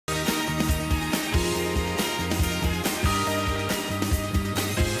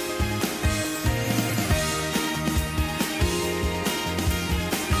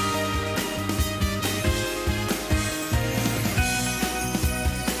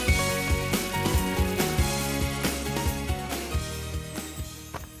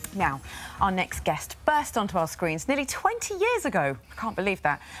Now, our next guest burst onto our screens nearly 20 years ago, I can't believe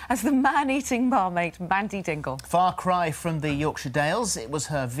that, as the man-eating barmaid Mandy Dingle. Far cry from the Yorkshire Dales, it was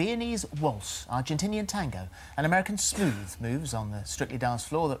her Viennese waltz, Argentinian tango and American smooth moves on the Strictly dance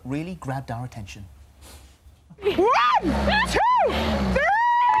floor that really grabbed our attention. 1, 2, 3!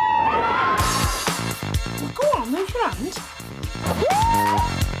 Well, go on, move your hand.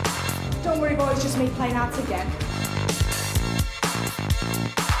 Don't worry, boys, just me playing out again.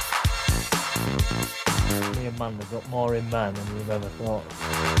 Me and Amanda got more in man than we've ever thought.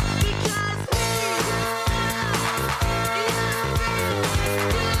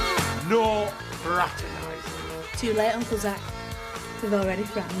 No fraternising. Too late, Uncle Zach. We've already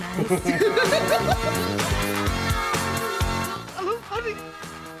fraternised. Hello, honey.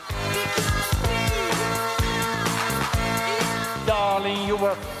 Darling, you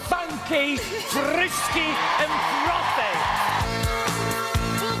were funky, frisky and frothy.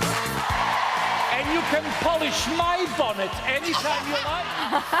 And you can polish my bonnet anytime you like.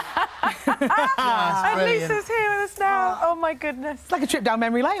 And Lisa's here with us now. Oh, my goodness. It's like a trip down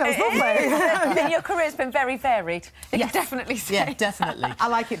memory lane, that was lovely. I think your career's been very varied. You can definitely say. Yeah, definitely. I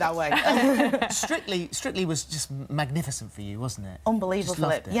like it that way. Strictly was just magnificent for you, wasn't it? Unbelievable, Just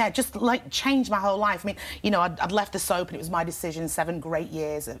loved Philip. it. Yeah, just like changed my whole life. I mean, you know, I'd left the soap and it was my decision. 7 great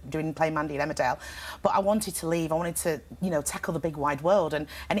years of playing Mandy at Emmerdale, but I wanted to leave. I wanted to, you know, tackle the big wide world, and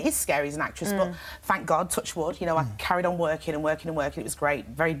it is scary as an actress. But thank God, touch wood, you know, I carried on working and working and working. It was great,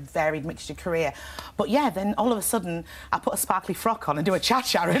 very varied mixture career. But yeah, then all of a sudden, I put a sparkly frock on and do a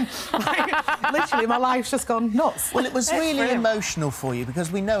cha-cha, and like, literally my life's just gone nuts. Well, it was really emotional for you because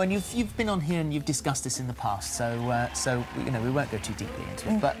we know, and you've been on here and you've discussed this in the past, so you know we won't go too deeply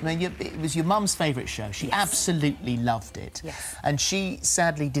into it. But I mean, it was your mum's favourite show. She absolutely loved it, and she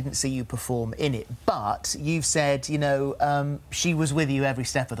sadly didn't see you perform in it. But you've said, you know, she was with you every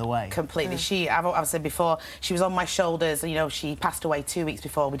step of the way. Completely. I've said before, she was on my shoulders. You know, she passed away 2 weeks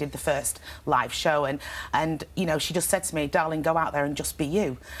before we did the first live show, and you know, she just said to me, darling, go out there and just be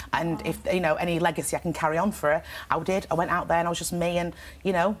you. And if, you know, any legacy I can carry on for her, I did. I went out there and I was just me, and,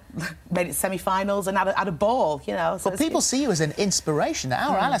 you know, made it semi-finals and had a ball, you know. So well, people see you as an inspiration.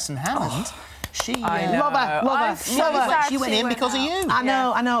 Our Alison Hammond... She love her. She went in because of you. I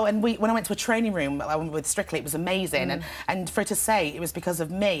know. And when I went to a training room with Strictly, it was amazing. And for her to say it was because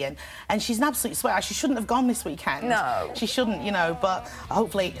of me, and she's an absolute sweetheart. She shouldn't have gone this weekend. No. She shouldn't, you know, but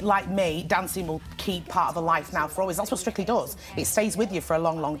hopefully, like me, dancing will keep part of her life now for always. That's what Strictly does. It stays with you for a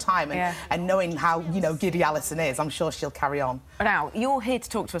long, long time. And knowing how, you know, giddy Alison is, I'm sure she'll carry on. Now, you're here to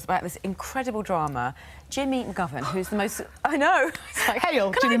talk to us about this incredible drama. Jimmy McGovern, who's the most... I know. Like,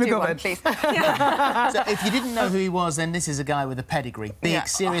 hail, Jimmy McGovern. Please. So if you didn't know who he was, then this is a guy with a pedigree, big,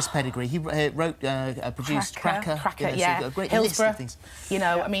 serious pedigree. He wrote, produced Cracker, you know, yeah. So a great list of things. You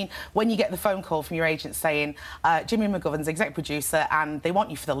know, I mean, when you get the phone call from your agent saying, Jimmy McGovern's exec producer and they want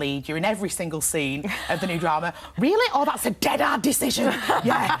you for the lead, you're in every single scene of the new drama. Really? Oh, that's a dead-hard decision.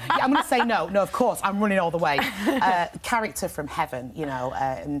 Yeah, I'm going to say no. No, of course, I'm running all the way. Character from heaven, you know,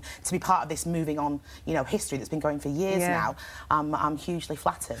 and to be part of this moving on, you know, history that's been going for years now, I'm hugely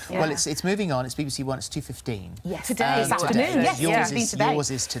flattered. Well, it's moving on. It's BBC One. It's 2:15. Yes, today. This afternoon. Yes,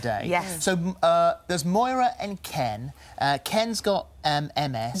 yours is today. Yes. So there's Moira and Ken. Ken's got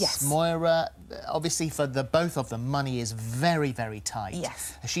MS. Yes. Moira, obviously, for the both of them, money is very, very tight.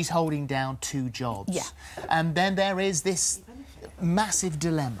 Yes. She's holding down 2 jobs. Yeah. And then there is this massive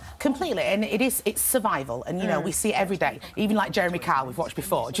dilemma. Completely, and it's survival, and you know we see it every day. Even like Jeremy Kyle, we've watched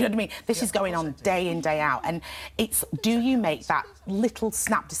before. Do you know what I mean? This is going on day in, day out, and it's do you make that little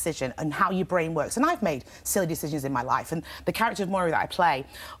snap decision and how your brain works? And I've made silly decisions in my life, and the character of Moira that I play,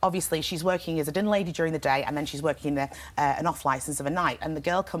 obviously she's working as a dinner lady during the day, and then she's working an off licence of a night, and the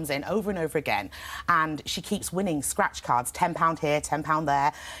girl comes in over and over again, and she keeps winning scratch cards, £10 here, £10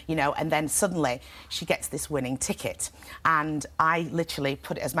 there, you know, and then suddenly she gets this winning ticket, and I literally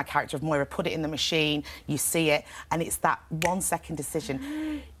put it as my character of Moira, put it in the machine, you see it, and it's that 1-second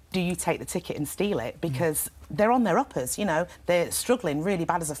decision. Do you take the ticket and steal it? Because they're on their uppers, you know, they're struggling really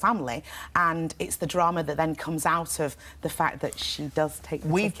bad as a family, and it's the drama that then comes out of the fact that she does take the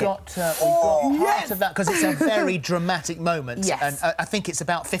ticket. We've got part of that, because it's a very dramatic moment. Yes. And I think it's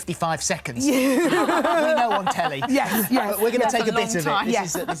about 55 seconds. We know on telly. Yes. But we're going to take a bit of it.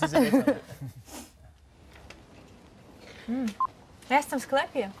 Yes. This is a bit of it. Ja jestem w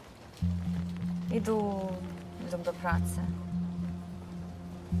sklepie. Idę do pracy.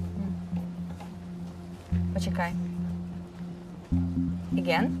 Poczekaj.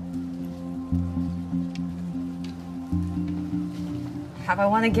 Again? Have I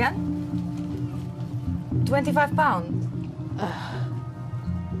won again? £25.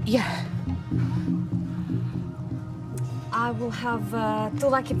 Yeah. I will have 2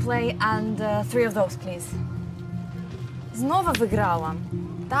 lucky play and 3 of those, please. Znowu wygrałam.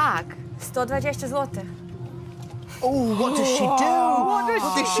 Tak, 120 zł. Oh, what does she do? What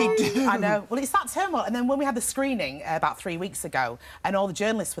does she do? I know. Well, it's that turmoil. And then when we had the screening about 3 weeks ago, and all the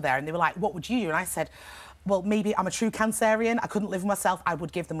journalists were there, and they were like, what would you do? And I said, well, maybe I'm a true Cancerian. I couldn't live with myself. I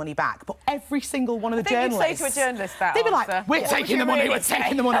would give the money back. But every single one of the journalists... I think you'd say to a journalist that they'd be like, answer. we're taking the money, we're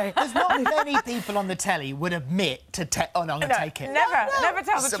taking the money. There's not many people on the telly would admit to I'm going to take it. Never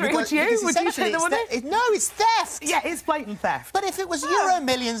tell the truth. Would you take the money? No, it's theft. Yeah, it's blatant theft. But if it was Euro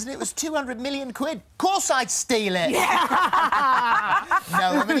Millions and it was 200 million quid, of course I'd steal it. Yeah.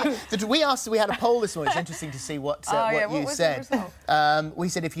 No, I mean, we had a poll this morning. It's interesting to see what you said. We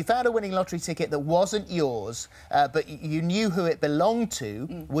said if you found a winning lottery ticket that wasn't yours, but you knew who it belonged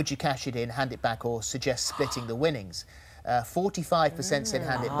to, would you cash it in, hand it back, or suggest splitting the winnings? 45% said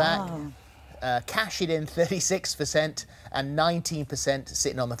hand it back. Cash it in, 36%, and 19%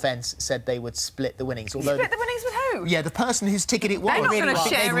 sitting on the fence said they would split the winnings. Although split the winnings with who? Yeah, the person whose ticket it was. They're not going to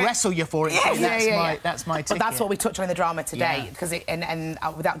share they'd it. wrestle you for it. That's my ticket. But that's what we touched on in the drama today, because and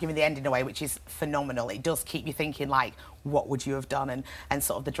without giving the ending away, which is phenomenal, it does keep you thinking, like, what would you have done, and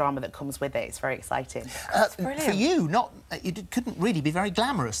sort of the drama that comes with it. It's very exciting. For you, you couldn't really be very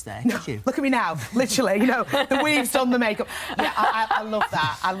glamorous there, could you? Look at me now, literally. You know, the weave's done, the makeup. Yeah, I love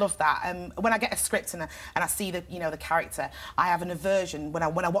that. I love that. When I get a script and I see the character, I have an aversion when I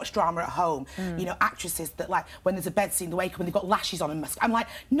watch drama at home. You know, actresses that, like, when there's a bed scene, they wake up and they've got lashes on and mascara. I'm like,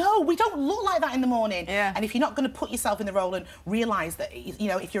 no, we don't look like that in the morning. Yeah. And if you're not going to put yourself in the role and realise that, you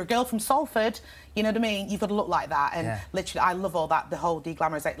know, if you're a girl from Salford, you know what I mean, you've got to look like that. And literally, I love all that, the whole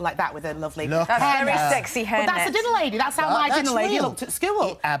deglamorisation, like that with a lovely That's very sexy hairnet. But that's a dinner lady. That's how my dinner lady looked at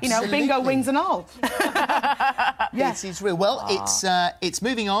school. You know, bingo wings and all. It's real. Well, it's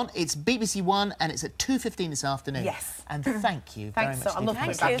moving on. It's BBC One, and it's at 2:15 this afternoon. Yes. And thank you very much. I love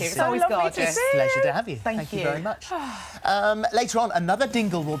Thank coming back you. here. It's So always lovely to gorgeous. see Pleasure to have you. Thank you you. very much. Later on, another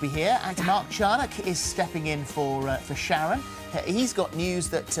Dingle will be here, and Mark Charnock is stepping in for Sharon. He's got news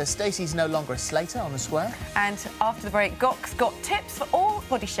that Stacey's no longer a Slater on the square. And after the break, Gok's got tips for all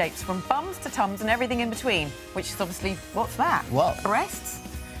body shapes, from bums to tums and everything in between, which is obviously, what's that? What? Breasts?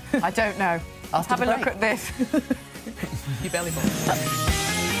 I don't know. Let's have a look at this. Your belly button.